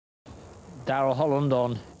Darrell Holland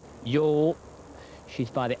on Yawl. She's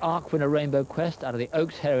by the Arc winner Rainbow Quest out of the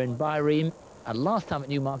Oaks Heron Byreme. And last time at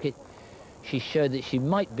Newmarket, she showed that she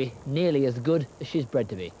might be nearly as good as she's bred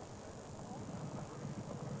to be.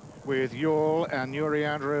 With Yawl and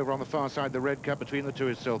Nuriander over on the far side, the red cap between the two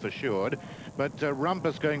is self-assured. But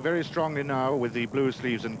Rumpus going very strongly now with the blue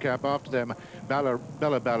sleeves and cap. After them, Bella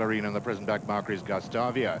Ballerina, and the present back marker is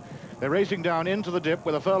Gustavia. They're racing down into the dip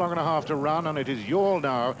with a furlong and a half to run, and it is Yawl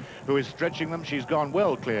now who is stretching them. She's gone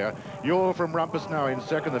well clear. Yawl from Rumpus now in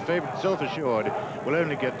second. The favourite, self-assured, will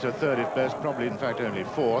only get to third if best, probably in fact only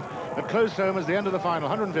fourth. But close home as the end of the final,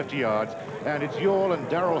 150 yards, and it's Yawl and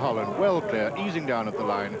Darrell Holland well clear, easing down at the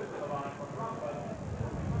line.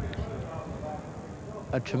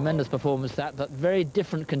 A tremendous performance that, but very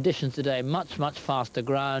different conditions today. Much faster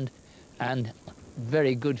ground and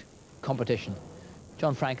very good competition.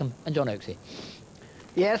 John Frankham and John Oaksey.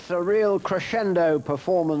 Yes, a real crescendo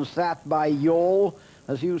performance that by Yawl,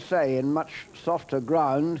 as you say, in much softer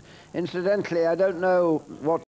ground. Incidentally, I don't know what